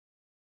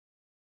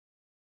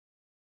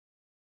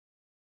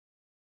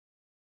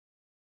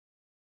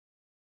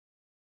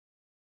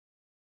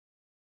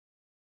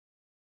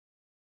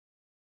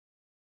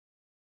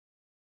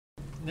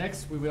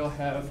next we will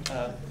have,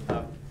 so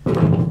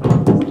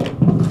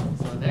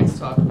the next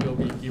talk will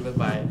be given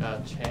by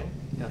Chen.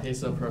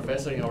 He's a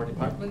professor in our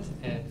department,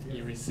 and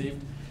he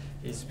received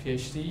his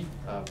PhD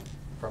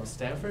from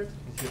Stanford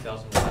in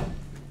 2001.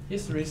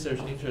 His research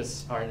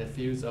interests are in the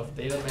fields of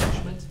data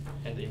management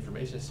and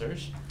information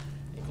search,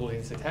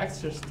 including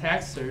text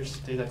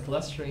search, data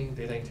clustering,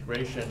 data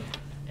integration,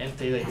 and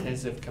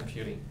data-intensive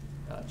computing.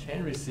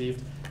 Chen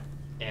received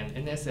an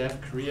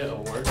NSF Korea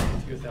Award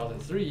in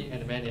 2003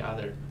 and many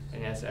other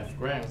NSF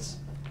grants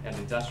and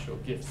industrial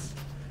gifts.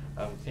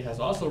 He has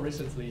also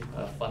recently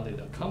funded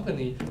a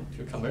company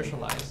to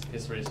commercialize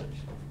his research.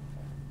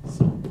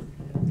 So,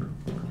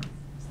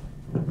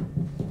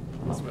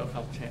 let's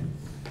welcome Chen.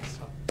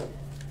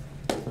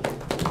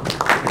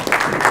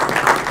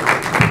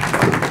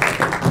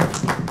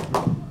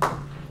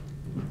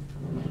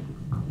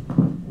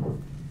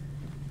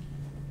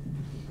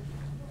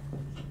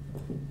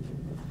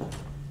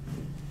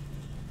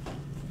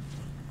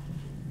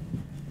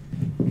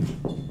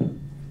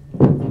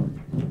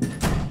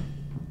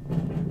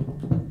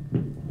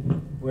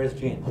 Where's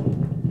Gene?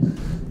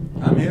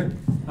 I'm here.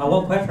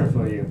 One question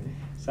for you.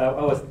 So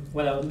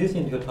when I was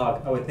listening to your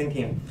talk, I was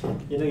thinking,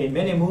 in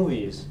many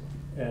movies,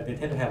 they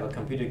tend to have a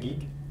computer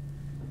geek.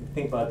 You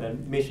think about the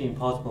Mission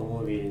Impossible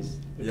movies,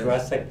 the Yes.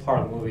 Jurassic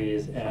Park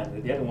movies,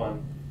 and the other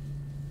one.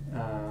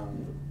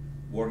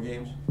 War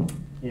games?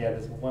 Yeah,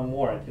 there's one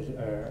more.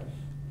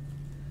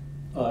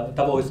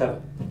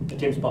 007,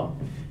 James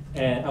Bond.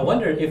 And I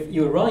wonder if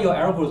you run your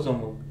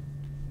algorithm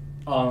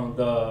on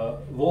the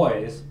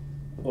voice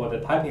or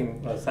the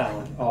typing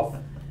sound of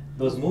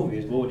those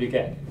movies, what would you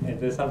get? And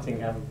there's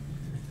something I'm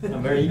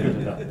very eager to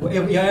know.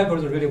 If your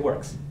algorithm really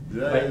works.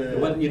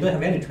 Yeah. You don't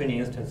have any training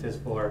instances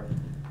for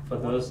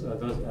those.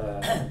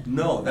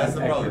 No, that's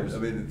the problem. actors. I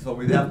mean, so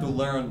we'd have to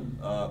learn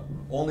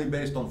only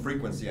based on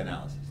frequency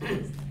analysis.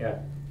 Yeah.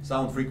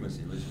 Sound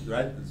frequency, which is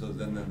right. So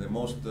then the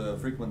most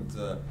frequent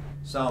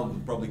sound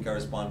would probably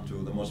correspond to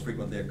the most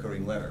frequently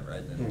occurring letter,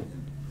 right? And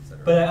et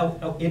cetera.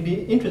 But it'd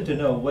be interesting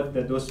to know what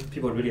those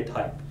people really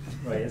type,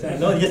 right? So I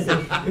know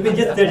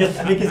they're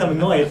just making some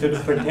noise to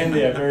just pretend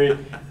they are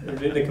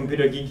the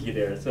computer geeky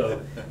there.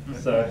 So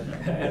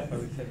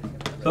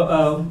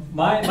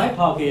my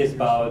talk is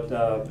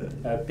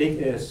about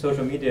big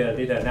social media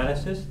data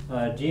analysis.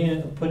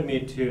 Gene put me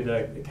to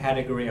the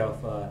category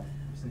of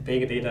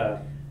big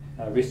data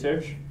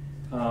research,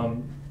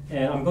 and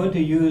I'm going to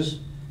use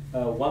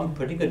one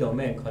particular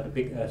domain called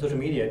big social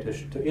media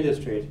to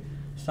illustrate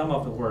some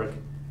of the work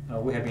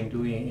we have been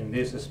doing in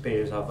this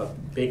space of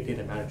big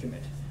data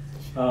management.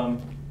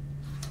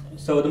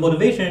 So the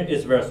motivation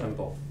is very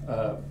simple.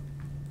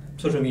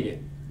 Social media,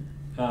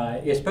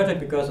 especially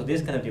because of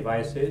these kind of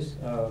devices,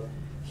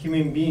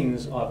 human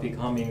beings are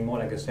becoming more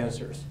like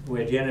sensors.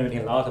 We're generating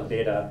a lot of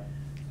data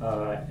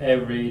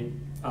every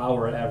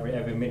hour,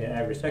 every minute,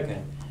 every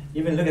second.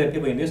 Even look at the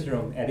people in this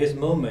room at this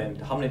moment,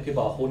 how many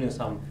people are holding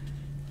some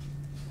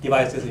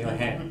devices in your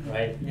hand,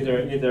 right?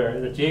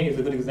 Either Jane is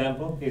a good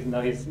example. He's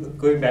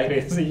going back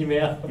to his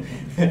email,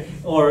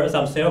 or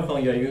some cell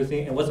phone you're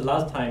using. And what's the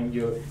last time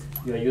you're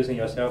using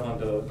your cell phone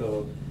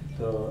to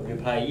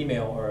reply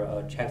email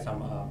or check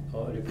some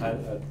or reply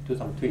to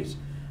some tweets?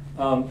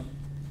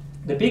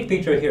 The big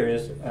picture here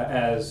is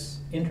as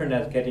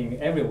internet getting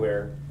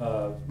everywhere,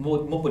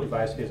 mobile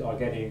devices are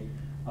getting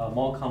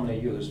more commonly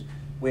used.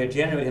 We're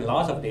generating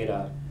lots of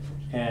data,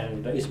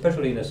 and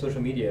especially in the social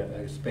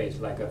media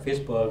space, like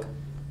Facebook,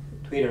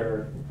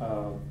 Twitter,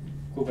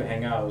 Google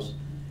Hangouts,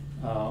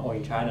 or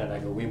in China,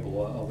 like Weibo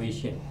or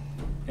Weixin.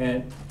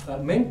 And the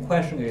main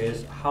question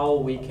is how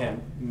we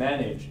can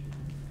manage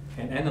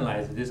and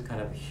analyze this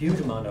kind of huge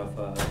amount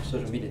of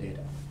social media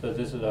data. So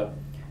this is the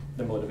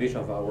motivation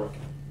of our work.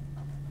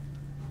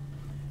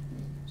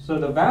 So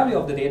the value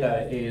of the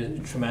data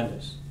is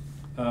tremendous.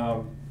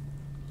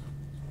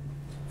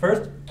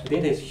 First, the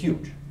data is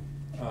huge.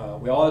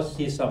 We all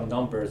see some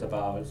numbers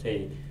about,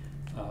 say,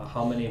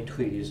 how many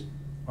tweets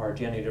are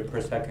generated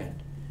per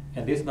second.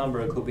 And this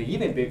number could be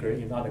even bigger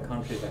in other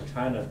countries like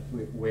China,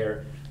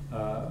 where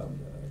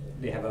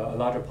they have a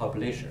larger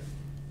population.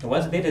 And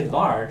once the data is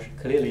large,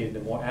 clearly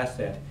the more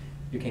asset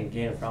you can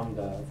gain from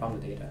the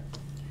data.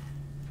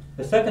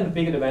 The second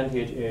big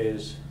advantage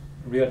is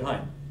real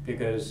time,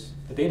 because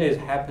the data is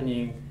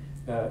happening,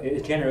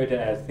 it's generated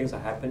as things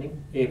are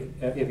happening. If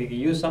you can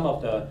use some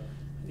of the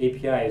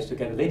APIs to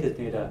get the latest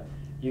data,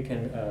 you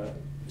can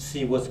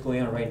see what's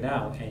going on right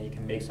now, and you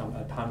can make some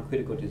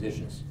time-critical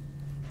decisions.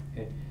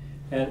 Okay?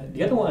 And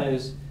the other one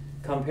is,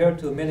 compared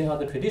to many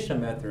other traditional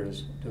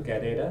methods to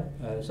get data,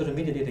 social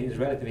media data is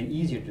relatively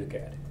easier to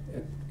get,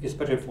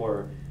 especially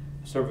for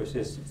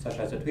services such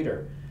as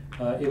Twitter.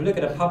 If you look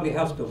at the public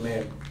health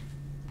domain,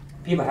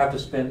 people have to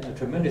spend a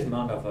tremendous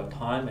amount of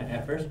time and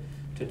effort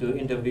to do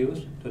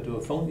interviews, to do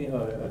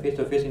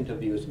face-to-face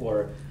interviews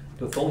or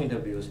to phone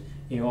interviews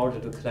in order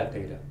to collect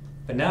data.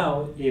 But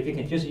now, if you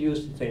can just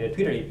use, say, the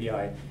Twitter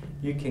API,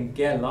 you can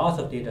get lots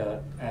of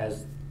data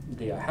as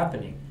they are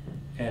happening,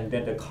 and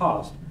then the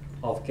cost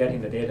of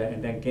getting the data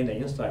and then gain the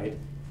insight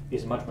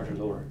is much, much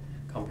lower.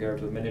 compared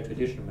to many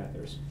traditional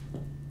methods.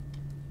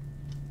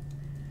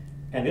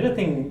 And the other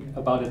thing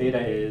about the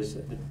data is,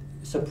 that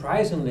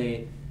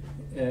surprisingly,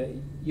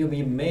 you'll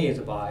be amazed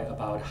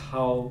about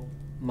how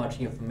much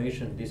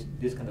information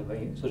this kind of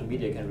social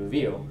media can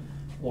reveal,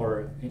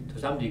 or to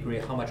some degree,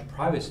 how much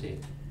privacy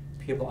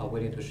people are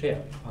willing to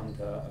share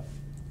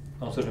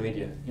on social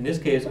media. In this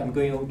case, I'm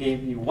going to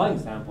give you one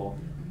example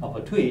of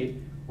a tweet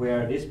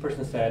where this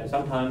person said,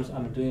 sometimes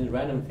I'm doing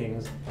random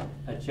things,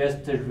 I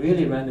just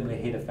really randomly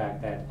hate the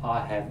fact that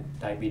I have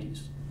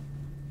diabetes.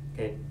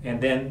 Okay, and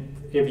then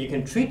if you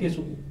can treat this,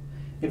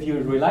 if you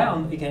rely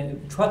on, you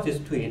can trust this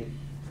tweet,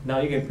 now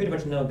you can pretty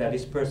much know that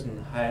this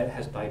person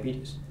has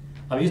diabetes.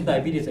 I'm using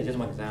diabetes as just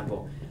one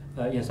example.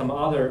 In some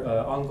other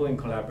ongoing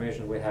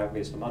collaboration we have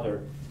with some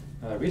other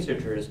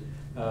researchers,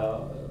 we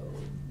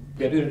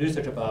are doing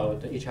research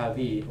about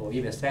HIV or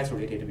even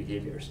sex-related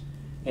behaviors.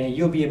 And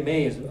you'll be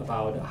amazed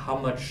about how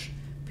much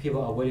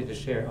people are willing to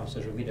share on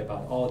social media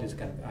about all these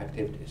kind of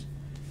activities.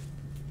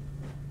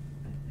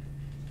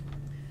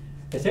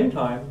 At the same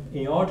time,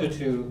 in order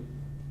to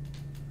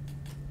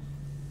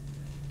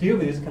deal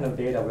with this kind of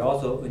data, we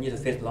also need to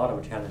face a lot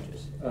of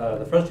challenges.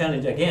 The first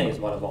challenge, again, is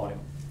about volume.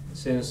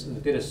 Since the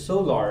data is so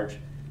large,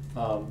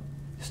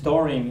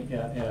 storing,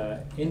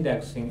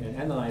 indexing, and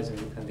analyzing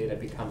this kind of data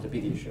becomes a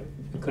big issue.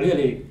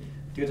 Clearly,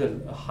 due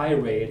to a high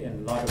rate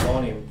and large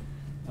volume,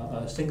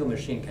 a single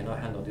machine cannot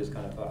handle these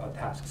kind of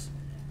tasks.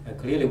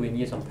 Clearly, we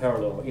need some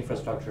parallel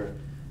infrastructure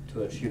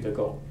to achieve the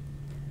goal.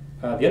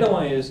 The other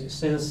one is,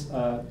 since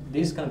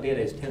this kind of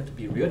data tends to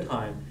be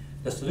real-time,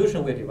 the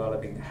solution we're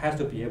developing has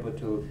to be able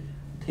to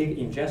take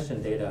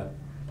ingestion data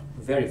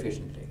very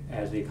efficiently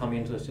as they come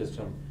into the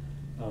system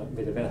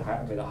with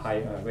a high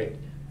rate.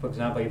 For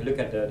example, if you look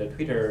at the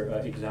Twitter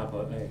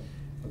example,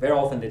 very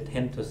often they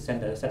tend to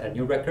set a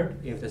new record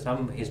if there's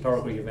some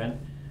historical event,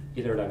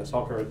 either like a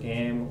soccer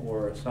game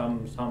or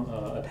some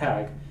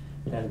attack,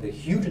 then the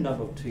huge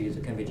number of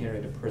tweets can be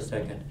generated per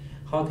second.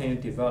 How can you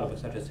develop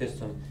such a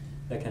system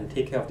that can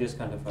take care of this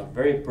kind of a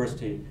very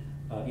bursty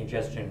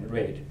ingestion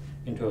rate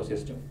into a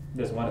system?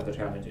 That's one of the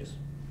challenges.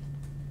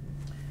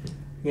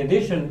 In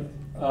addition,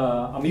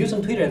 I'm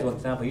using Twitter as an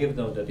example, even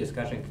though the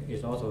discussion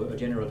is also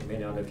general to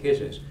many other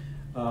cases.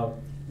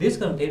 This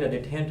kind of data,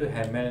 they tend to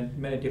have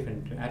many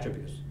different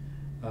attributes.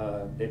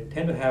 They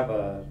tend to have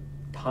a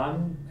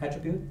time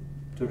attribute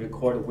to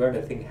record where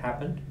the thing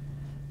happened,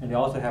 and they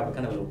also have a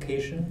kind of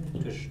location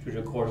to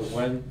record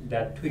when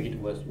that tweet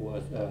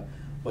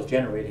was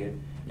generated,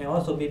 and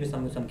also maybe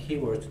some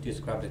keywords to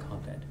describe the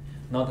content.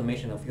 Not to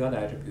mention a few other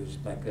attributes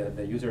like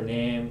the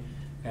username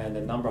and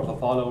the number of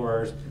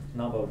followers,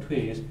 number of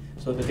tweets.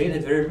 So the data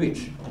is very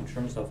rich in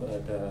terms of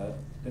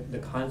the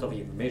kinds of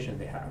information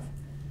they have.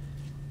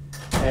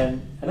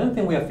 And another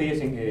thing we are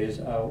facing is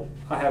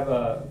I have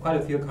quite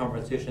a few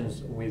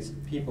conversations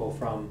with people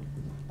from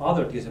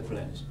other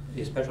disciplines,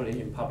 especially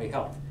in public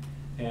health.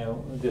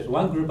 And there's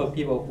one group of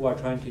people who are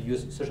trying to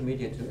use social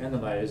media to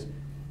analyze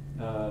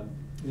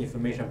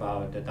information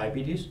about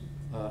diabetes.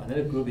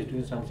 Another group is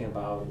doing something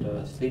about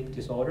sleep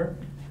disorder.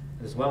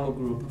 There's one more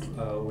group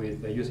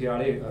with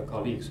UCLA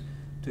colleagues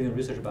doing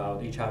research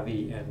about HIV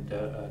and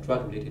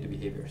drug-related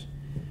behaviors.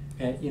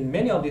 And in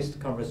many of these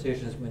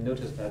conversations, we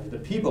notice that the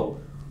people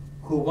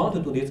who want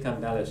to do this kind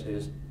of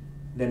analysis,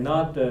 they're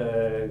not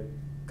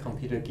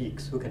computer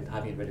geeks who can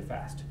type in really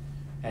fast.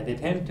 And they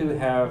tend to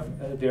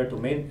have their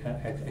domain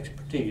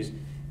expertise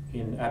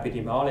in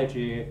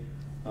epidemiology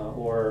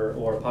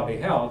or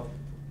public health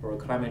or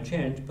climate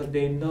change, but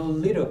they know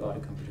little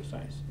about computer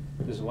science.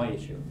 This is one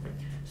issue.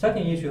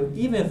 Second issue,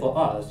 even for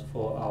us,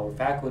 for our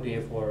faculty,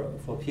 for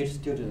PhD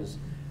students,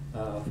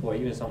 for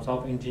even some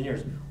software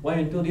engineers, when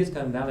you do this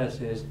kind of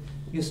analysis,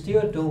 you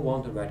still don't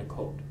want to write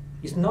code.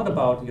 It's not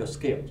about your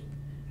skills.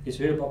 It's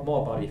really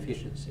more about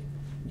efficiency.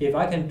 If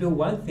I can do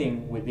one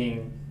thing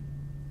within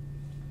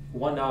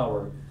 1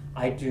 hour,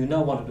 I do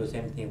not want to do the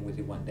same thing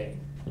within 1 day.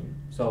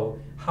 So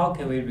how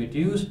can we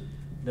reduce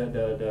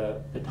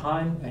the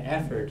time and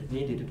effort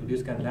needed to do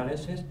this kind of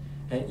analysis?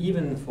 And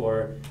even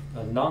for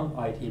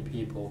non-IT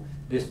people,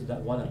 this is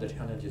one of the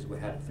challenges we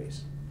had to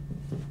face.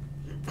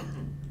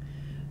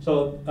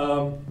 So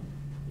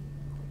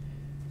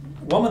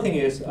one more thing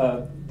is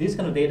this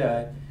kind of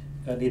data,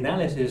 the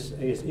analysis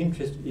is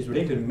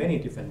related to many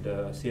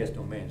different CS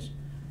domains.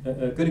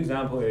 A good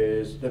example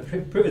is the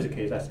previous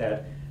case I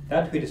said,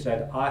 that tweet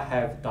said, I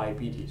have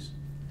diabetes.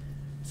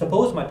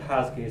 Suppose my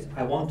task is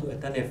I want to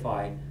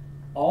identify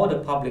all the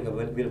public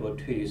available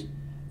tweets,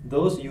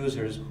 those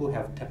users who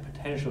have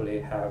potentially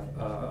have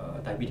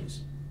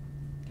diabetes.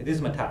 Okay, this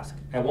is my task.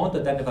 I want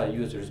to identify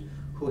users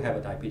who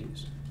have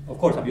diabetes. Of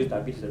course, I'm using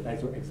diabetes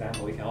as an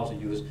example. We can also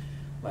use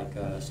like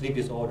sleep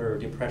disorder,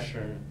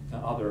 depression,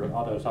 and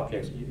other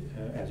subjects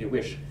as you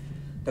wish.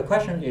 The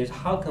question is,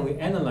 how can we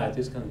analyze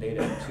this kind of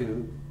data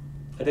to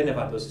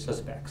identify those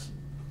suspects?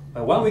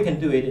 One way we can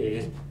do it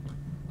is,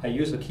 I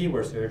use a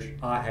keyword search,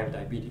 I have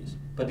diabetes.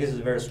 But this is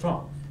very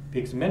strong,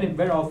 because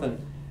very often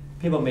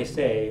people may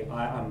say,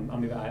 I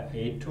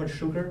eat too much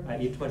sugar, I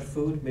eat too much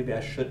food, maybe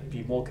I should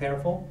be more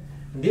careful.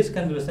 And these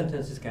kind of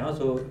sentences can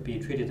also be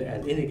treated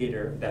as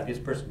indicator that this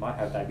person might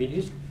have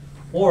diabetes,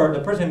 or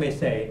the person may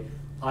say,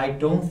 I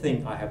don't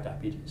think I have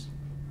diabetes.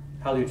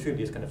 How do you treat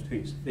these kind of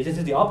tweets? This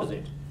is the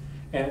opposite.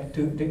 And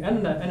to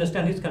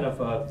understand this kind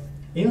of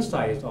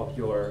insights of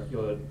your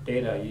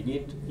data, you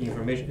need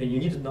information, you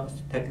need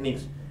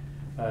techniques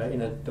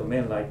in a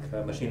domain like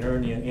machine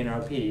learning and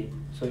NLP,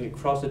 so it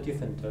crosses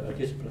different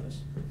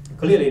disciplines.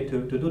 Clearly,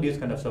 to do this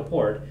kind of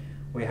support,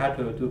 we had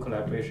to do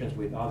collaborations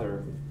with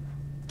other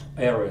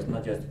areas,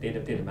 not just data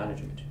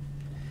management.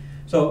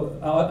 So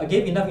I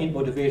gave enough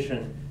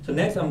motivation. So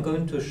next I'm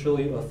going to show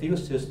you a few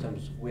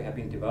systems we have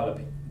been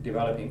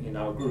developing in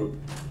our group.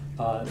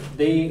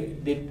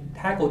 They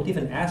tackle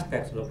different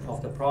aspects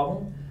of the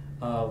problem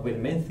with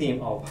the main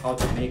theme of how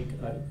to make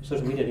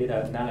social media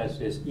data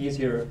analysis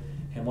easier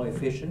and more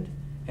efficient.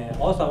 And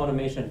also I want to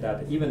mention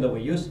that even though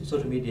we use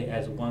social media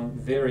as one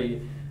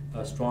very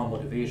strong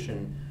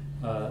motivation,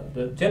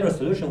 the general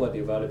solution we're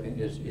developing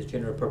is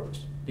general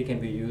purpose. It can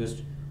be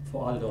used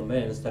for other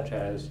domains such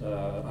as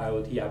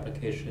IoT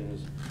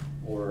applications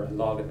or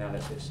log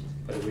analysis.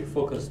 But we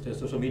focused on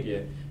social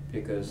media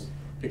because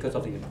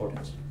of the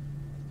importance.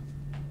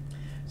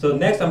 So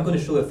next I'm going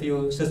to show a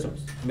few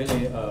systems,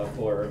 mainly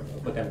for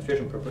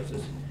demonstration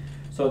purposes.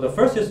 So the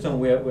first system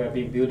we have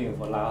been building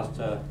for the last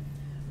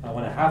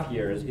 1.5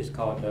 years is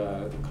called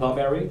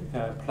Cloudberry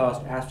plus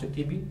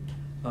AstroDB.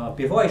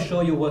 Before I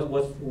show you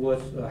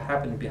what's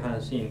happening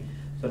behind the scene,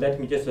 so let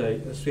me just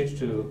switch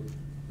to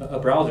a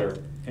browser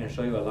and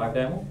show you a live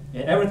demo.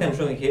 And everything I'm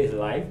showing here is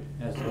live.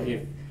 And so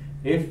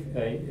if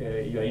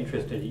you're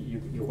interested,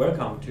 you're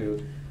welcome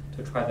to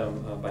try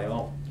them by your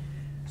own.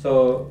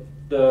 So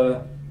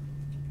the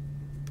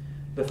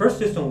first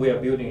system we are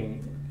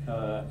building,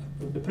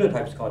 the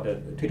prototype is called the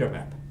Twitter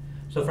map.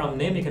 So from the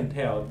name you can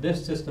tell,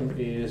 this system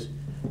is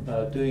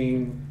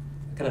doing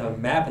kind of a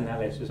map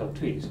analysis of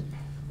tweets.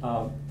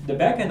 The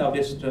backend of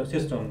this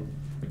system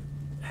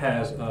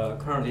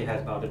currently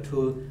has about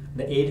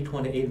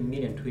 828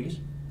 million tweets.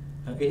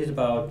 It is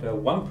about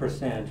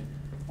 1%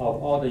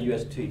 of all the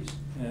US tweets.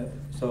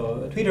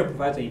 So Twitter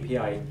provides an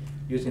API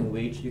using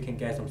which you can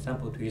get some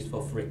sample tweets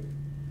for free.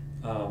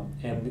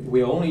 And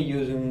we're only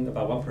using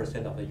about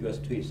 1% of the US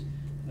tweets.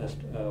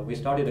 We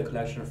started the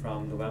collection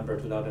from November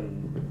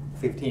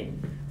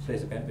 2015, so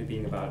it's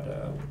been about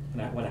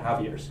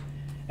 1.5 years.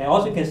 And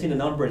also you can see the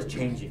number is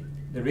changing.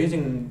 The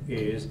reason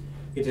is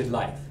it is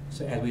live.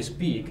 So as we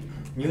speak,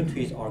 new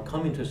tweets are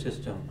coming to the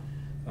system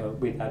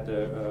with at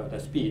the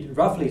speed.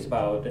 Roughly it's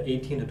about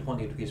 18 to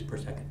 20 tweets per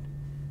second.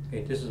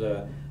 Okay, this is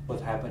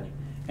what's happening.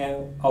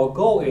 And our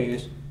goal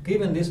is,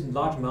 given this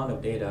large amount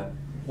of data,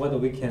 whether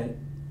we can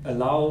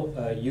allow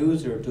a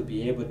user to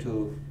be able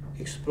to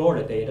explore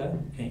the data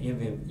and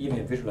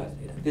even visualize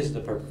data. This is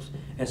the purpose,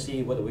 and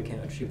see whether we can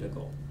achieve the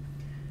goal.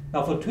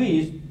 Now for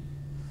tweets,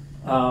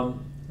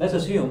 let's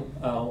assume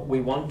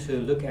we want to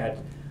look at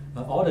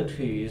all the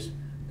tweets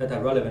that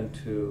are relevant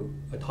to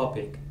a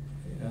topic.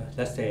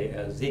 Let's say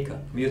Zika.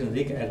 I'm using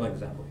Zika as one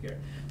example here.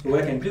 So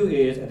what I can do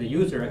is, as a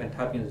user, I can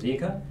type in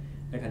Zika,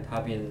 I can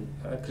type in,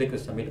 click the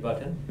submit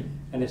button,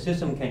 and the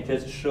system can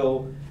just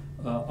show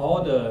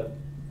all the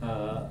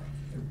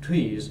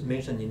tweets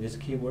mentioned in this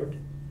keyword.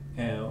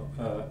 And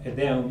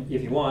then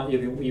if you want,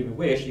 if you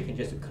wish, you can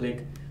just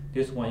click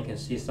this one. You can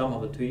see some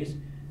of the tweets.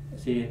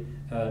 See,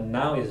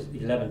 now is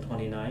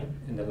 11:29,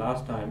 and the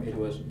last time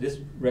this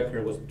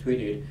record was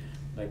tweeted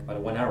like about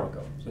 1 hour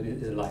ago. So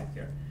this is live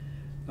here.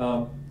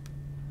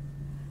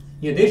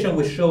 In addition,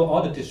 we show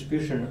all the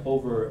distribution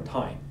over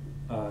time.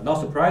 Not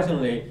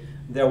surprisingly,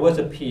 there was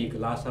a peak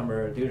last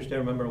summer. Do you still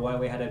remember why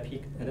we had a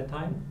peak at that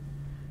time?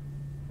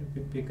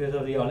 Because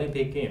of the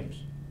Olympic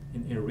Games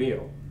in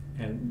Rio.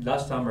 And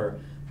last summer,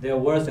 there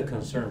was a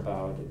concern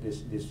about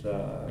this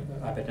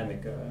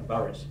epidemic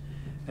virus.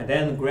 And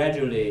then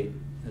gradually,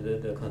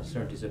 the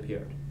concern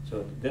disappeared.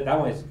 So that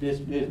one is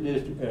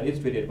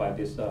illustrated by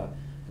this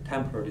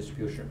temporal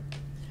distribution.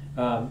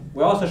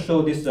 We also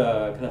show this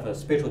kind of a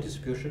spatial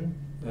distribution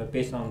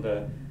based on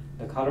the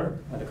color.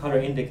 The color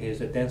indicates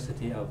the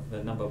density of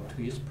the number of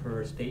tweets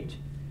per state.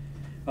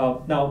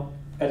 Now,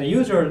 as a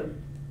user,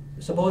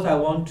 suppose I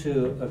want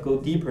to go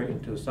deeper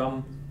into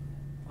some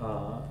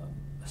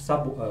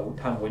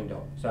time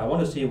window. So I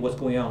want to see what's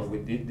going on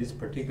with this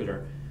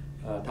particular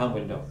time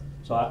window.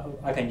 So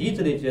I can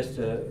easily just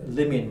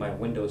limit my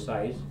window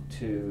size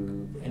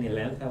to any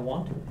length I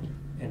want.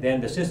 And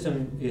then the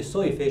system is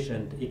so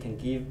efficient, it can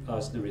give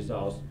us the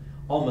results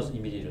almost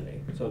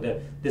immediately. So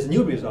this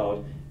new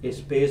result is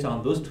based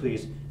on those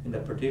tweets in the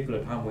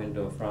particular time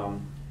window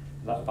from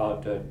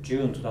about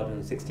June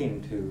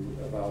 2016 to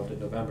about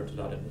November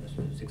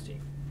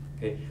 2016.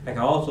 Okay. I can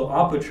also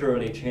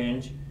arbitrarily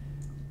change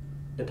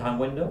the time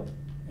window,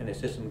 and the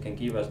system can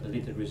give us the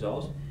latest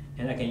results.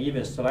 And I can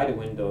even slide the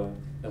window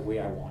the way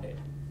I want it.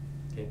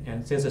 Okay.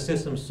 And since the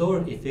system is so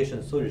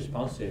efficient, so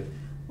responsive,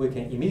 we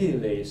can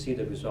immediately see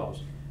the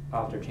results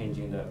after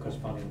changing the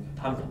corresponding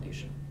time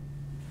condition.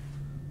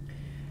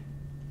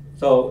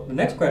 So the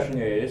next question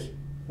is,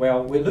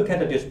 well, we look at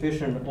the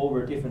distribution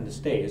over different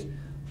states.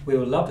 We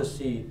would love to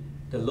see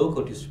the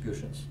local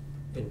distributions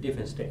in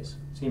different states.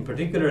 So in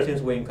particular,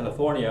 since we're in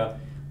California,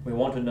 we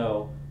want to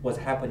know what's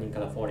happening in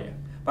California.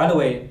 By the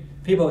way,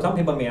 some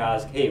people may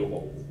ask, hey,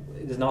 well,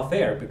 it's not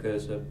fair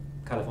because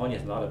California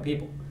has a lot of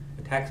people,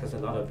 Texas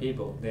has a lot of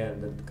people,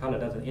 then the color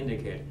doesn't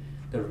indicate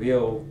the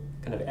real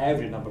kind of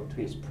average number of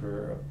tweets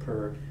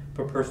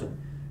per person.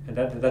 And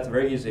that's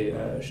very easy.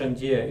 Chen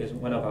Li is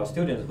one of our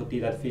students who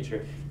did that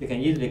feature. You can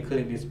easily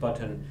click this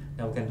button,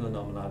 and we can do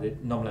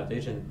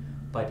normalization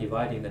by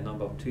dividing the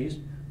number of tweets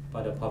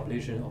by the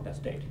population of that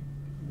state,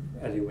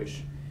 as you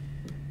wish.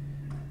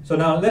 So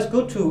now let's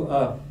go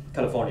to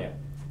California.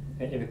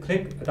 And if we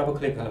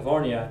double-click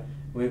California,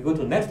 we go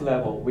to next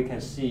level, we can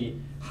see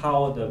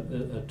how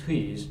the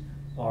tweets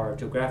are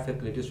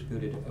geographically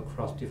distributed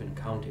across different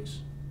counties.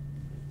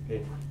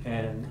 Okay.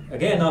 And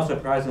again, not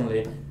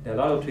surprisingly, there are a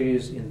lot of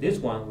tweets in this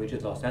one, which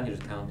is Los Angeles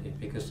County,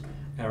 because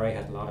LA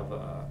has a lot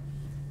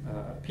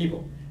of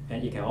people.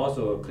 And you can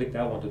also click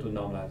that one to do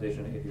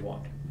normalization if you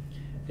want.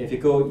 If you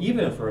go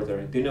even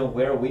further, do you know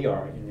where we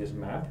are in this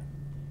map?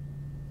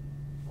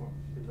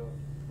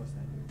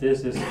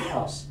 This is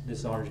us, this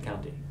is Orange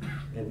County.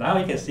 And now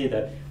you can see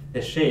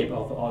the shape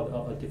of all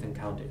of different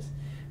counties.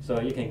 So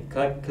you can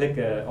click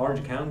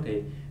Orange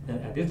County,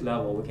 and at this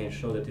level, we can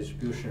show the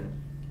distribution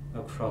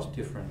across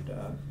different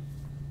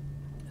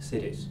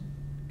cities.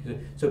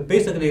 So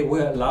basically,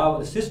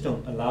 the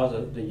system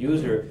allows the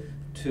user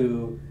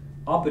to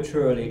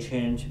arbitrarily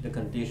change the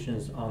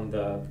conditions on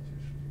the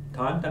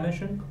time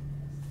dimension,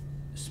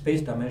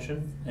 space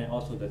dimension, and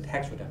also the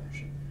textual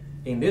dimension.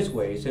 In this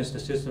way, since the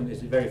system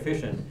is very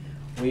efficient,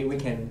 we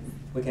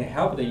can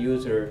help the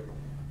user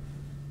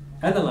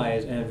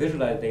analyze and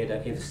visualize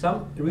data. If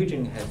some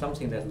region has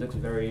something that looks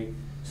very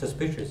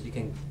suspicious, you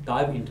can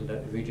dive into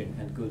that region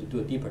and go to do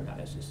a deeper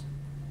analysis.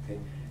 Okay?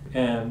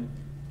 And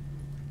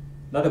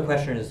another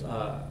question is,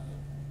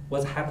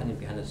 what's happening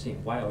behind the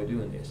scene? Why are we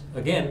doing this?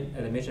 Again,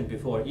 as I mentioned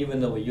before, even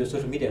though we use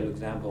social media as an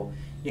example,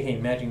 you can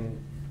imagine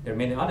there are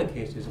many other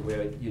cases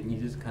where you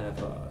need this kind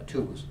of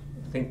tools.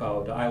 Think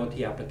about the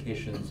IoT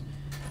applications,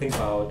 think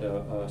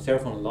about cell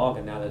phone log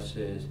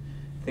analysis,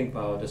 think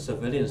about the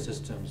surveillance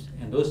systems,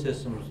 and those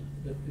systems,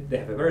 they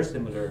have a very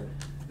similar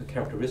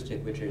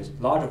characteristic, which is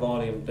large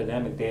volume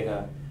dynamic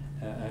data,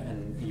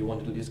 and you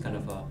want to do this kind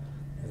of a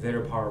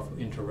very powerful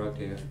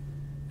interactive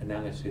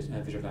analysis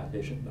and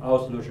visualization. Our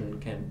solution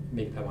can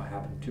make that one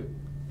happen too.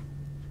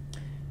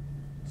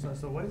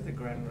 So what is the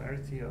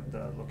granularity of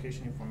the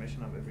location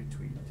information of every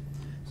tweet?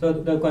 So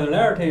the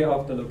granularity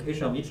of the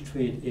location of each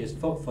tweet is,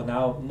 for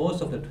now,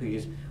 most of the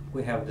tweets,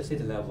 we have the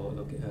city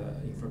level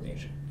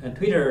information. And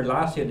Twitter,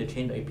 last year, they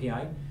changed the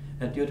API,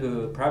 and due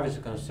to privacy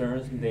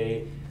concerns,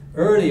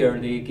 earlier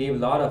they gave a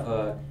lot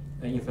of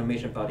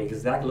information about the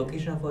exact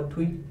location of a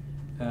tweet.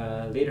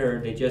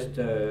 Later, they just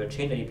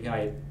changed the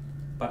API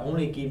by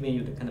only giving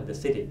you the kind of the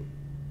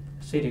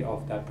city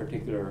of that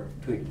particular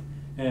tweet.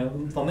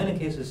 And for many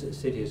cases,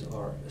 city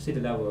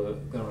level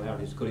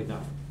granularity is good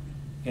enough.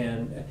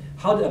 And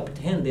how to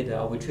obtain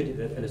data, we treat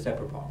it as a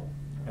separate problem.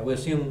 And we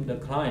assume the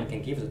client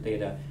can give us the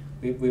data.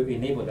 We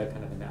enable that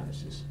kind of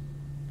analysis.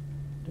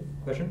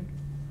 Question?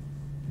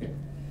 Okay.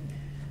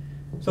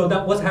 So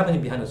what's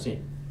happening behind the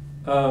scene?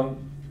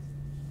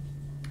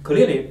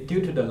 Clearly,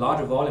 due to the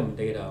large volume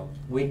data,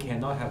 we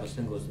cannot have a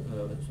single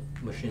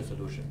machine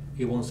solution.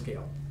 It won't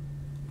scale.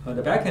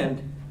 The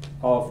backend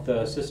of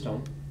the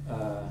system,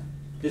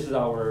 this is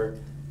our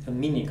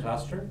mini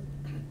cluster.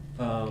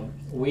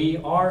 We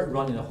are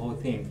running the whole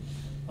thing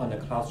on a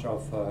cluster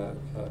of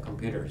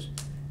computers.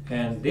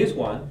 And this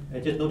one, I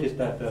just noticed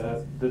that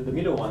the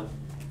middle one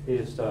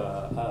is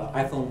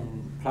iPhone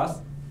Plus,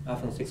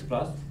 iPhone 6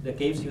 Plus. That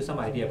gives you some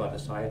idea about the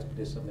size of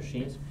these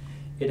machines.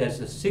 It has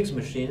 6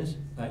 machines.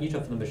 Each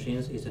of the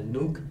machines is a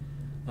NUC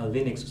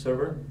Linux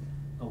server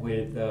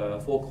with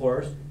 4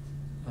 cores,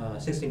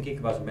 16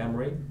 gigabytes of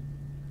memory,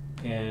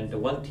 and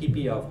 1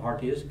 TB of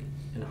hard disk,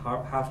 and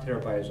half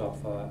terabytes of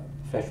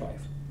flash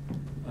drive.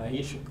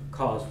 Each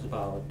costs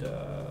about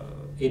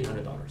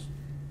 $800.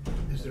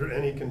 Is there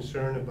any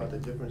concern about the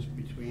difference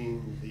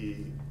between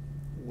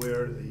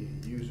where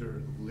the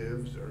user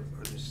lives or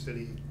the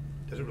city?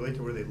 Does it relate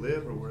to where they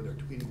live or where they're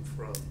tweeting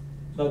from?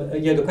 So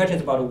yeah, the question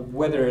is about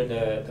whether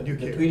the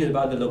tweet is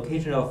about the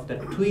location of the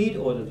tweet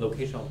or the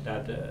location of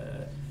that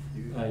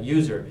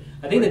user.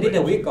 I think the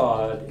data we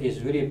got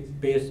is really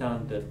based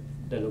on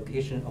the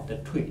location of the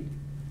tweet.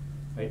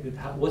 Right?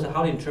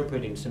 How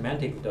interpreting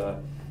semantic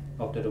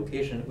of the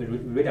location we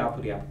read out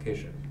to the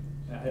application.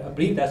 I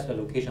believe that's the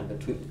location of the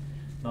tweet,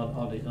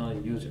 not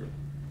the user.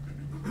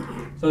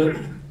 So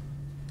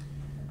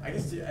I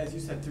guess, as you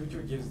said,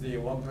 Twitter gives the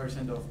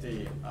 1% of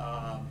the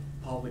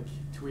public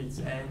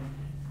tweets, and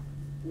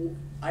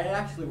I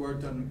actually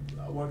worked on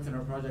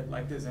a project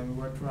like this, and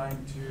we were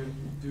trying to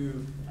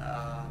do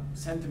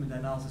sentiment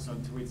analysis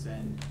on tweets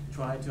and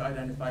try to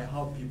identify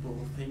how people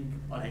think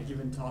on a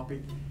given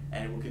topic,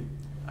 and we could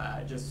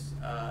just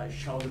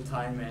show the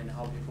time and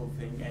how people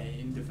think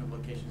in different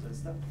locations and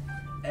stuff.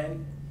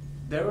 And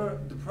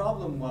the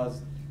problem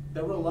was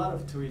there were a lot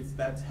of tweets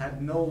that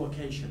had no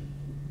location.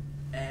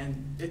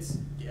 and it's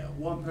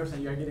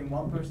 1%. You're getting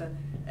 1%,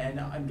 and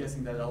I'm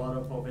guessing that a lot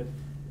of it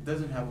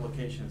doesn't have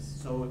locations.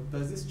 So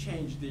does this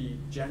change the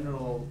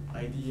general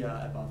idea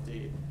about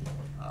the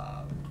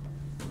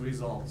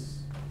results?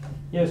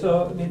 Yeah,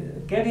 so I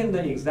mean, getting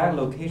the exact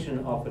location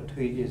of a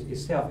tweet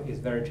itself is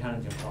very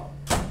challenging problem.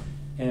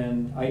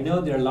 And I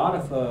know there are a lot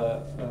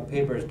of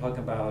papers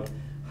talking about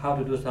how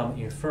to do some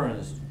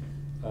inference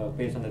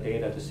based on the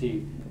data to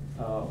see,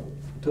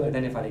 to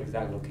identify the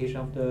exact location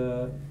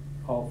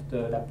of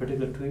that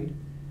particular tweet.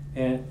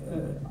 And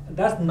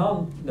that's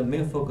not the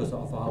main focus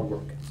of our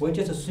work. We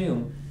just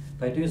assume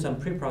by doing some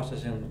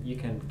pre-processing, you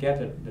can get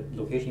the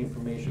location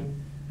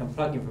information and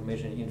plug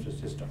information into the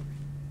system.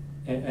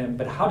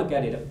 But how to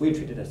get it, we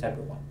treat it as a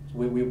separate one. So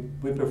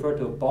we prefer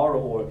to borrow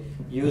or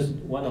use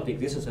one of the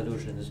existing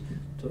solutions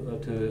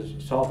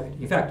to solve it.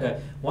 In fact,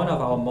 one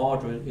of our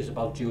modules is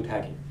about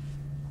geotagging.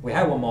 We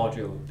have one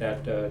module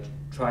that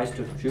tries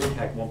to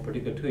geotag one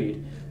particular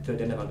tweet to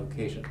identify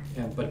location.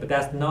 But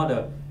that's not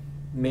a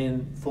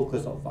main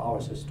focus of our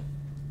system,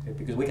 okay,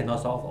 because we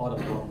cannot solve all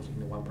the problems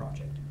in one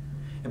project.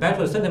 And back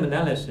to the sentiment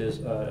analysis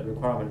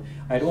requirement,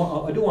 I do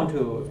want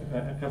to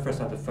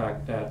emphasize the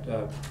fact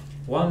that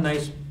one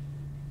nice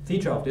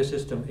feature of this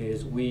system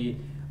is we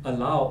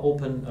allow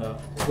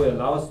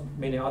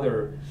many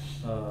other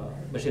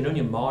machine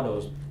learning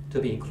models to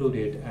be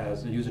included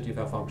as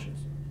user-defined functions.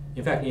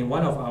 In fact, in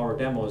one of our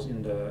demos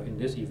in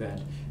this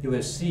event, you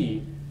will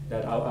see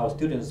that our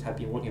students have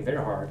been working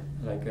very hard,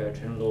 like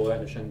Chen Li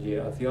and Shen Li,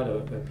 a few other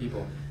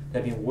people,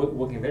 have been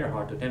working very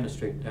hard to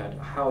demonstrate that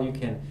how you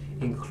can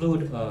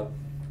include a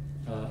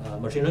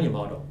machine learning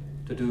model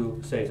to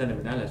do, say,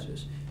 sentiment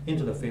analysis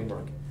into the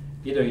framework.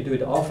 Either you do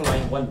it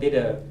offline,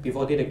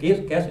 before data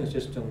guessing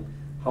system,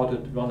 how to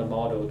run the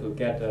model to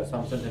get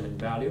some sentiment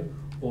value,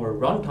 or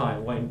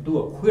runtime, when you do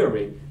a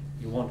query,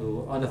 you want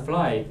to, on the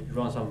fly,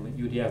 run some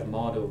UDF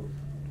model,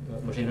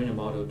 machine learning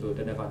model to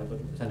identify the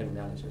sentiment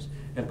analysis.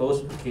 And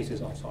both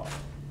cases are solved.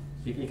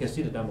 You can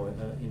see the demo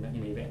in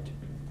the event.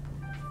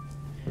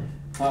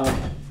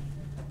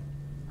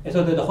 And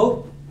so the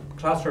whole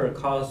cluster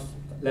costs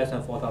less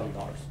than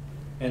 $4,000.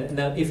 And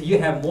now if you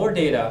have more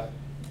data,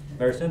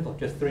 very simple,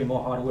 just 3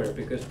 more hardware,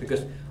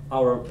 because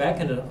our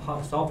backend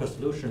software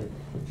solution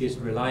is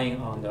relying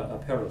on the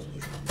parallel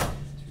solution. So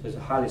it's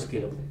highly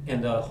scalable.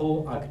 And the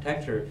whole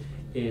architecture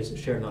is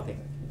share nothing.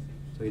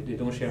 So you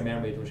don't share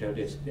memory, you don't share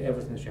disk,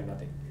 everything is share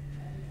nothing.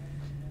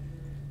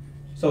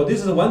 So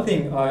this is one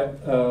thing I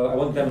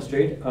want to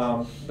demonstrate,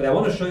 but I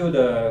want to show you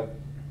the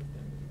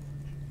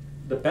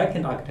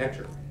backend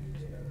architecture.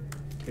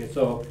 Okay,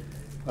 so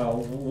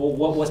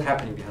what's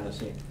happening behind the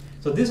scene?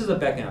 So this is a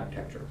backend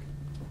architecture.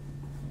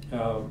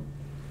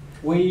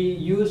 We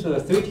use a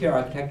 3-tier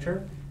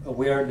architecture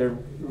where the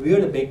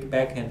really big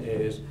backend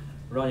is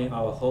running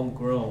our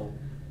homegrown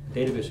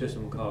database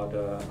system called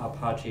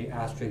Apache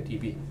Asterisk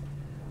DB.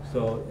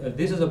 So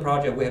this is a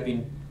project we have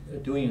been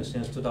doing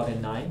since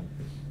 2009.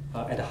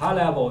 At a high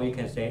level, you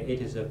can say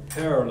it is a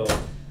parallel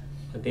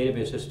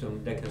database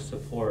system that can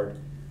support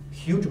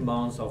huge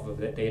amounts of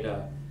the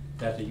data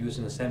that are used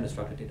in the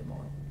semi-structured data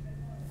model.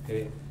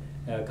 Okay?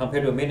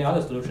 Compared to many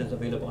other solutions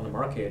available on the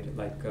market,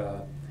 like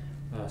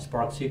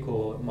Spark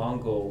SQL,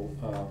 Mongo,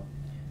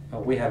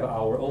 we have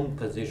our own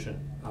position,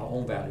 our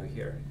own value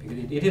here. Because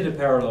it is a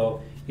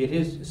parallel, it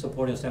is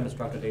supporting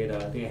semi-structured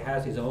data, it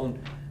has its own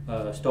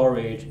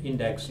storage,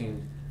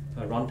 indexing,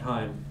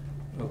 runtime,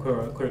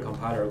 query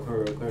compiler,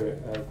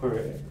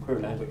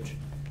 query language.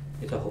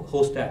 It's a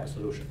whole stack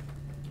solution.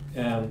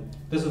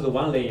 This is the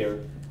one layer.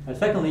 The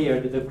second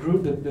layer, the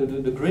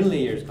green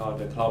layer is called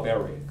the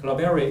Cloudberry.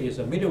 Cloudberry is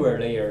a middleware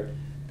layer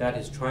that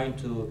is trying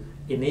to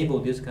enable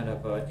this kind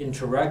of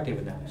interactive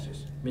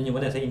analysis. Meaning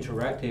when I say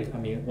interactive, I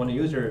mean when a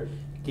user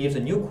gives a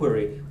new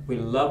query, we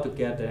love to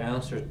get the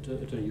answer to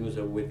the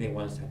user within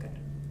 1 second.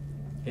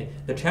 Okay.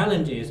 The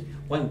challenge is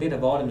when data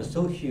volume is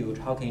so huge,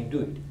 how can you do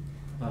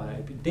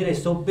it? Data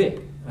is so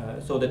big,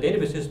 so the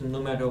database system,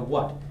 no matter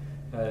what,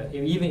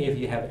 even if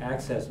you have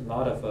access a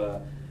lot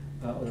of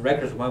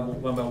records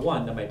one by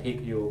one, that might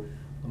take you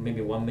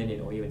maybe 1 minute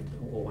or even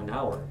 1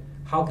 hour.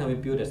 How can we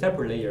build a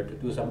separate layer to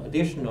do some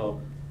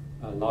additional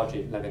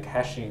logic, like a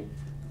caching,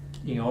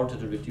 in order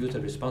to reduce the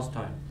response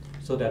time,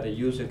 so that the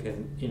user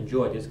can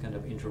enjoy this kind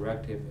of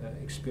interactive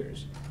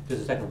experience? This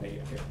is the second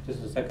layer here. This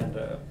is the second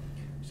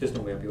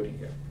system we are building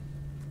here.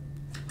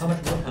 How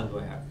much more time do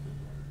I have?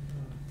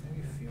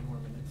 Maybe a few more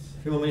minutes.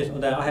 A few more minutes.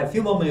 Then I have a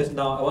few more minutes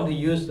now. I want to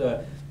use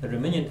the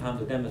remaining time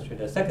to demonstrate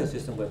the second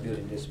system we're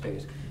building in this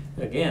space.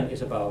 Again,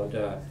 it's about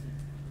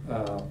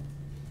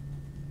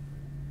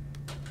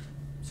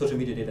social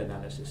media data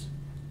analysis.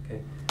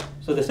 Okay.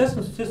 So the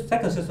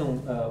second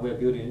system we're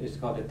building is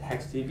called the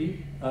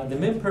TextDB. The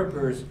main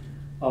purpose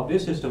of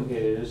this system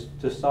is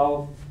to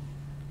solve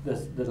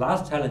the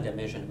last challenge I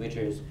mentioned, which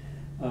is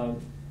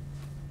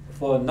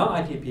for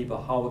non-IT people,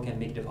 how we can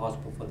make it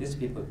possible for these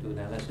people to do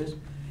analysis.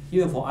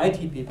 Even for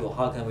IT people,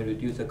 how can we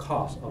reduce the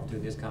cost of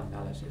doing this kind of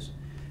analysis?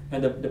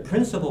 And the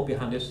principle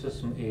behind this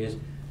system is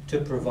to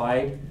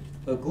provide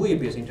a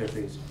GUI-based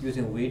interface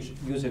using which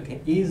user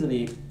can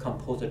easily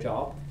compose a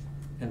job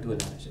and do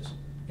analysis.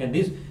 And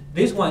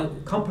this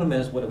one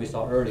complements what we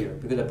saw earlier,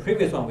 because the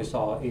previous one we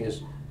saw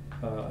is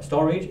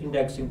storage,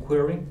 indexing,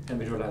 querying, and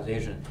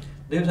visualization.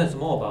 This one is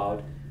more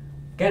about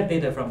get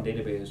data from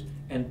database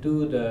and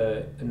do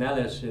the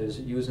analysis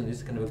using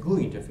this kind of a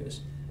GUI interface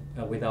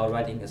without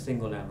writing a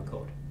single line of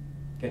code.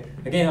 Okay.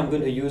 Again, I'm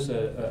going to use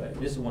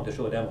this one to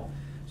show a demo.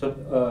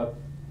 So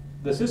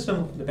the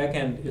system, the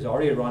backend, is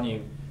already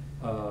running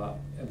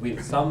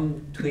with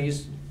some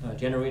tweets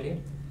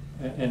generated,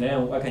 and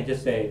then I can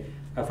just say,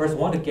 I first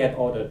want to get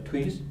all the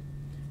tweets.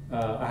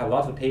 I have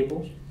lots of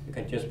tables. You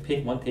can just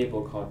pick one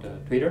table called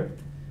Twitter.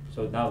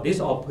 So now this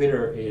all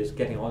Twitter is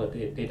getting all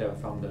the data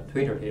from the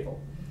Twitter table.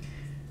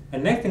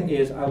 And next thing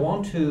is I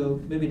want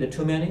to, maybe the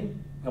too many,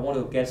 I want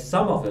to get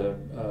some of the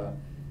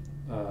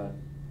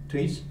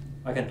tweets.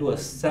 I can do a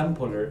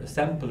sampler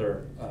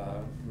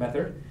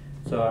method.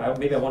 So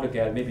maybe I want to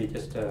get maybe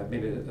just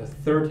maybe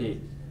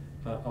 30.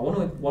 I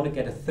want to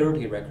get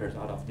 30 records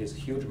out of this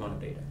huge amount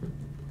of data.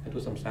 I do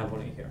some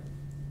sampling here.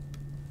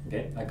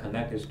 Okay, I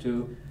connect these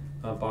two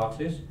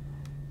boxes.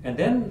 And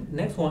then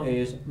next one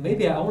is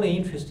maybe I'm only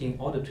interested in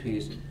all the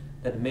tweets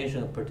that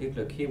mention a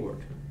particular keyword,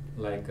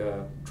 like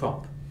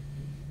Trump.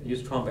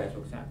 Use Trump as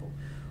an example.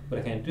 What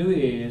I can do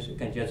is I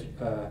can just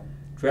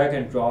drag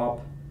and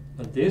drop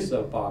this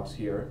box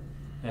here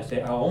and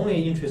say I'm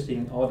only interested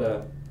in all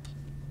the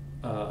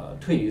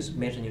tweets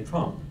mentioning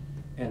Trump,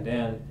 and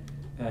then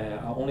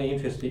I'm only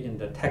interested in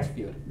the text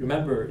field.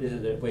 Remember,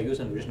 we're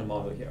using the original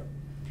model here.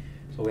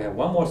 So we have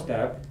one more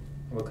step.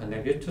 We'll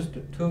connect it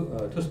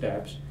two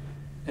steps,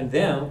 and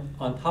then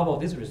on top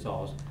of these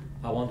results,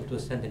 I want to do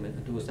sentiment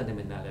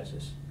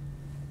analysis.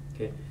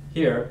 Okay,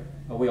 here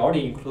we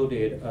already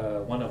included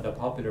one of the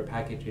popular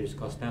packages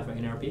called Stanford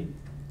NLP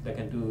that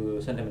can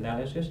do sentiment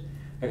analysis.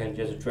 I can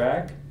just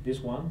drag this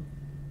one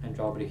and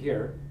drop it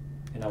here,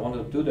 and I want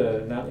to do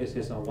the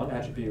analysis on one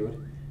attribute,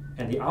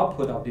 and the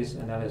output of this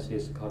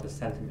analysis is called the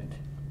sentiment.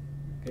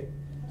 Okay,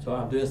 so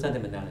I'm doing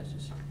sentiment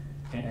analysis,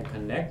 and I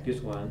connect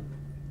this one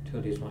to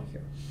this one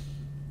here.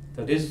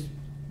 So this is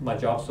my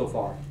job so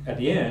far. At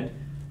the end,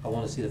 I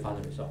want to see the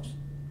final results.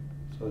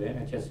 So then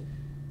I just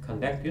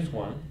connect this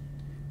one.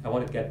 I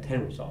want to get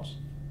 10 results.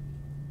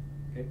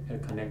 Okay,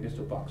 and connect these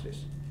two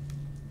boxes.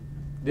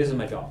 This is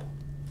my job.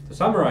 To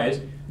summarize,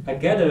 I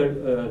get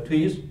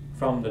tweets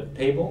from the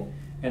table,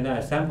 and then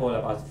I sample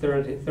about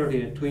 30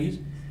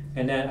 tweets,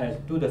 and then I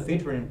do the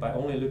filtering by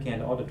only looking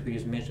at all the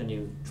tweets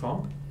mentioning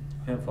Trump.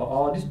 And for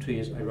all these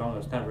tweets, I run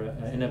a Stanford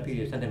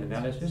NLP sentiment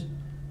analysis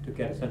to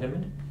get a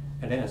sentiment.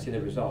 And then I see the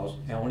results,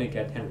 and I only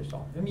get 10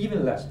 results. I mean,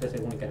 even less, let's say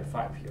I only get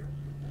 5 here.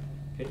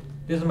 Okay,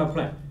 this is my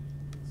plan.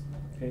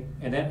 Okay,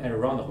 and then I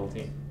run the whole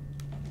thing.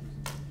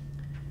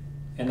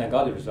 And I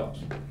got the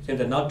results. Since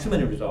there are not too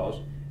many results,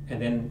 and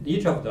then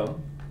each of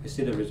them, you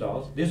see the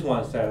results. This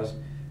one says,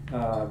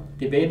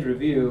 debate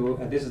review,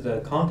 and this is the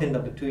content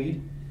of the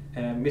tweet.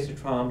 And Mr.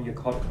 Trump, you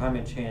called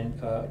climate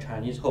change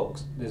Chinese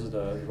hoax. This is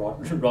the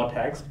raw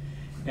text.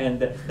 And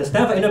the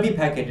Stanford NLP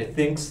package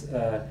thinks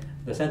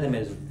the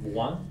sentiment is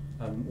 1.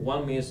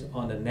 1 means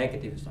on the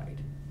negative side.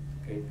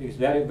 Okay, because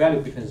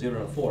value between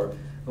 0 and 4.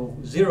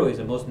 0 is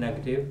the most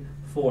negative,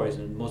 4 is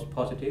the most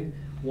positive,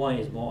 1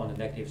 is more on the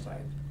negative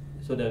side.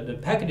 So the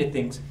package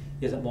thinks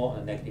is more on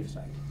the negative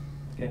side.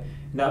 Okay.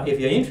 Now, if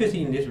you're interested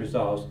in these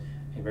results,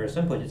 it's very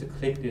simple. Just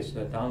click this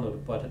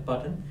download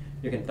button.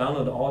 You can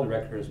download all the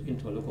records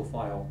into a local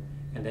file,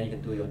 and then you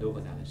can do your local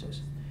analysis.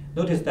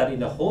 Notice that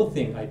in the whole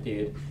thing I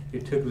did,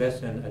 it took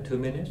less than 2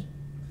 minutes,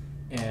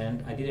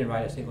 and I didn't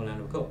write a single line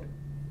of code.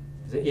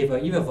 If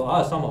even for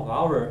us, some of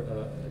our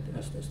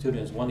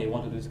students, when they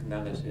want to do this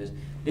analysis,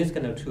 these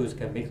kind of tools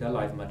can make their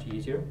life much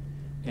easier.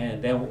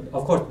 And then,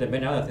 of course, the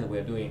many other things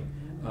we're doing.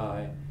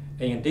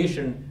 In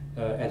addition,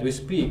 as we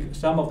speak,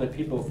 some of the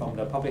people from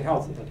the public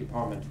health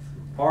department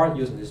are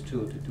using this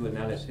tool to do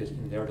analysis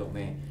in their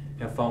domain.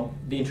 And from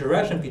the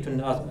interaction between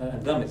us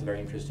and them is very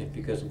interesting,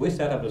 because we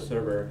set up the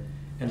server,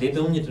 and they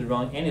don't need to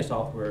run any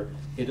software.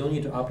 They don't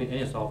need to update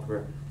any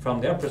software.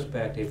 From their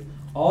perspective,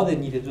 all they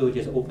need to do is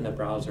just open a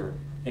browser.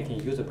 They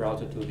can use the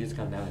browser to do this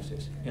kind of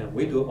analysis. And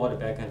we do all the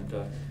backend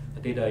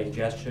data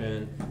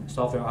ingestion,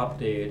 software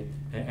update,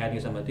 and adding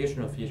some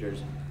additional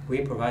features.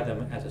 We provide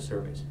them as a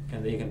service,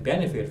 and they can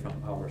benefit from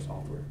our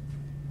software.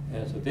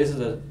 And so this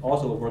is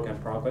also a work in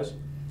progress.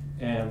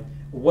 And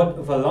for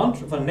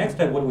the next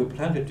step, what we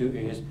plan to do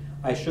is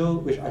I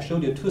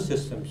showed you 2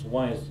 systems.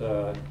 One is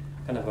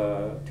kind of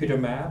a Twitter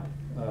map.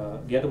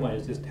 The other one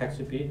is this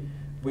TextB.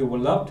 We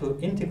would love to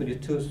integrate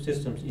these 2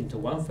 systems into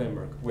one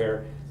framework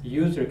where the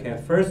user can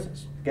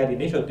first get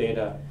initial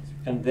data,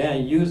 and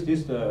then use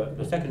this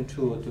the second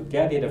tool to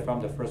get data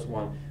from the first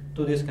one,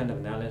 do this kind of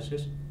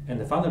analysis, and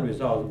the final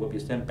result will be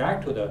sent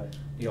back to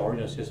the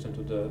original system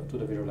to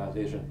the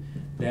visualization.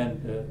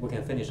 Then we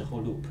can finish the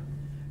whole loop.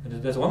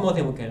 And there's one more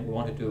thing we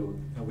want to do,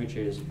 which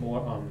is more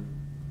on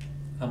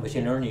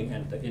machine learning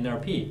and the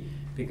NLP,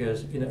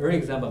 because in the early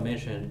example I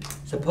mentioned,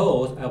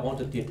 suppose I want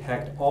to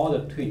detect all the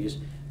tweets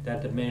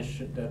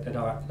that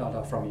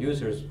are from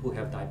users who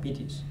have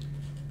diabetes.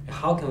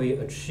 How can we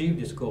achieve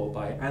this goal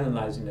by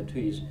analyzing the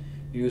tweets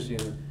using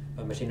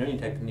machine learning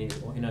techniques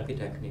or NLP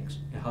techniques,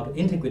 and how to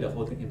integrate the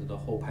whole thing into the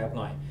whole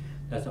pipeline?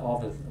 That's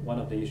one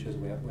of the issues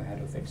we had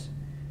to fix.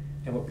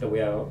 And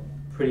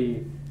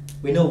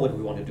we know what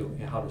we want to do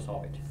and how to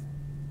solve it.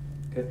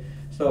 Okay,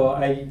 so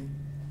I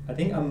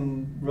think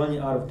I'm running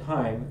out of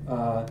time.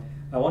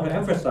 I want to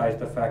emphasize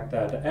the fact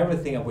that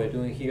everything that we're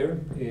doing here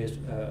is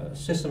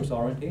systems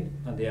oriented,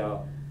 and they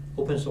are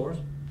open source.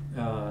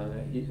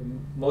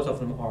 Most of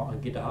them are on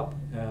GitHub.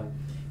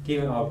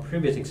 Given our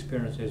previous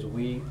experiences,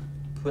 we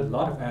put a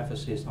lot of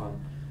emphasis on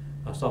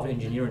software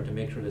engineering to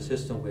make sure the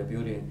system we're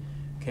building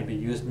can be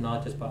used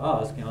not just by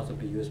us, can also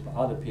be used by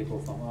other people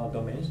from other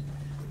domains.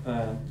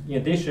 In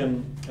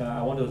addition,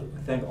 I want to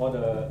thank all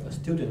the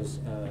students,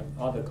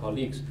 other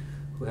colleagues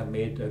who have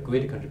made a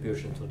great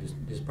contribution to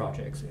these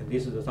projects. And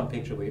this is some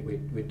picture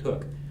we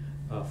took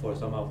for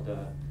some of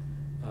the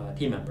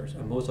team members,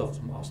 and most of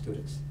them are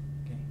students.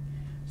 Okay.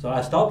 So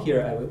I stop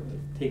here. I will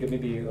take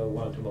maybe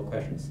one or two more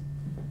questions.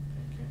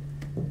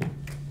 Thank you.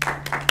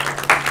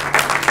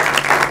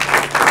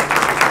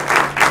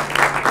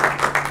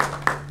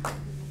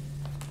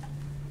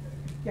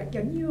 Yeah,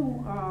 can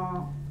you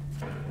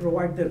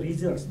provide the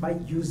results by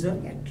user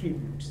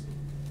attributes?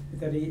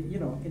 That is,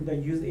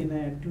 in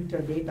a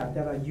Twitter data,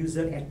 there are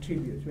user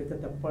attributes, whether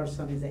the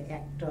person is an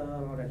actor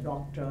or a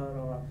doctor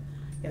or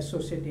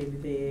associated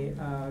with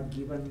a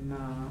given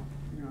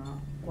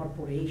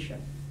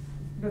corporation.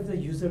 The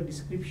user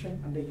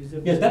description and the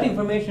user. Yes, that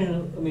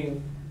information. I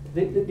mean,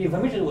 the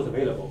information was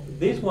available.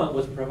 This one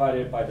was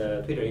provided by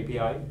the Twitter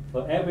API.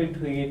 For every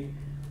tweet,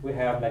 we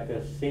have like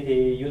the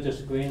city, user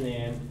screen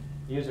name,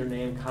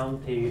 username,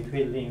 county,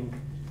 tweet link,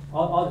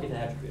 all the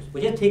different attributes.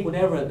 We just take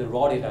whatever the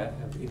raw data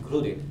have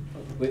included.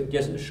 We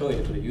just show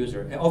it to the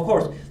user. And of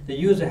course, the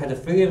user has the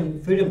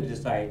freedom to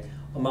decide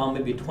among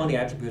maybe 20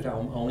 attributes.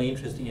 I'm only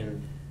interested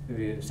in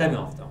maybe 7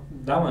 of them.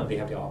 That one, they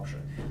have the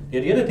option.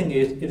 The other thing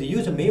is, if the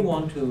user may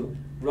want to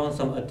run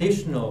some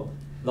additional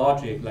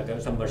logic, like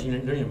some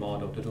machine learning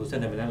model to do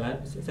sentiment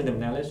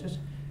analysis,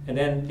 and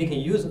then they can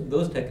use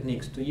those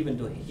techniques to even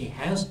to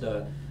enhance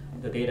the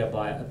data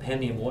by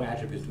appending more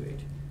attributes to it.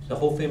 The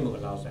whole framework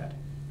allows that.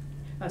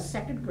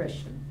 Second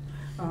question,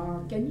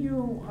 can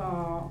you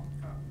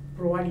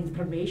provide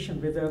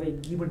information whether a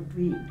given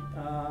tweet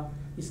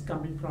is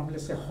coming from,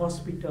 let's say, a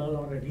hospital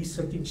or a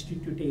research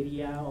institute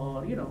area,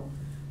 or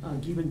a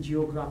given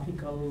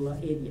geographical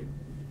area?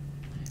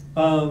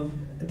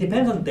 It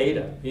depends on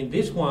data. In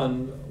this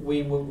one,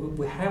 we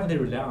heavily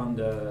rely on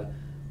the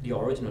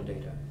original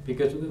data,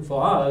 because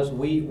for us,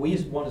 we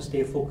want to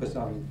stay focused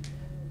on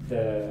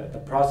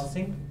the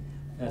processing,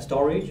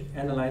 storage,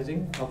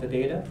 analyzing of the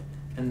data,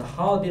 and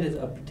how data is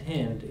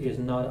obtained is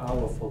not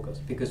our focus,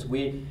 because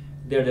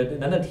there's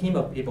another team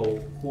of people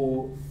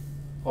who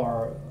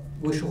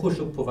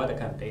should provide that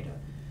kind of data.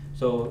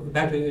 So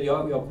back to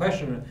your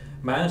question,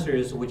 my answer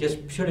is we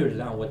just purely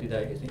rely on what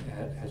data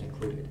has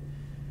included.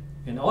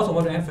 And I also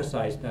want to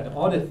emphasize that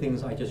all the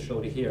things I just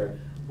showed here,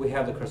 we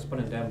have the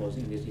corresponding demos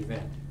in this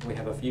event. We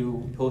have a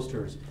few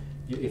posters.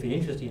 If you're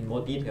interested in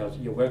more details,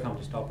 you're welcome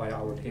to stop by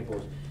our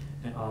tables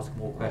and ask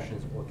more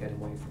questions or get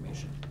more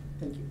information.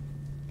 Thank you.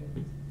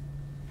 Okay.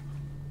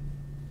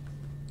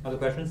 Other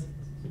questions?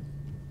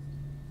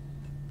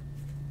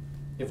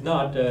 If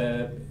not,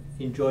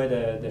 enjoy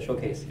the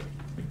showcase here.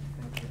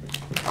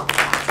 Thank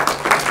you.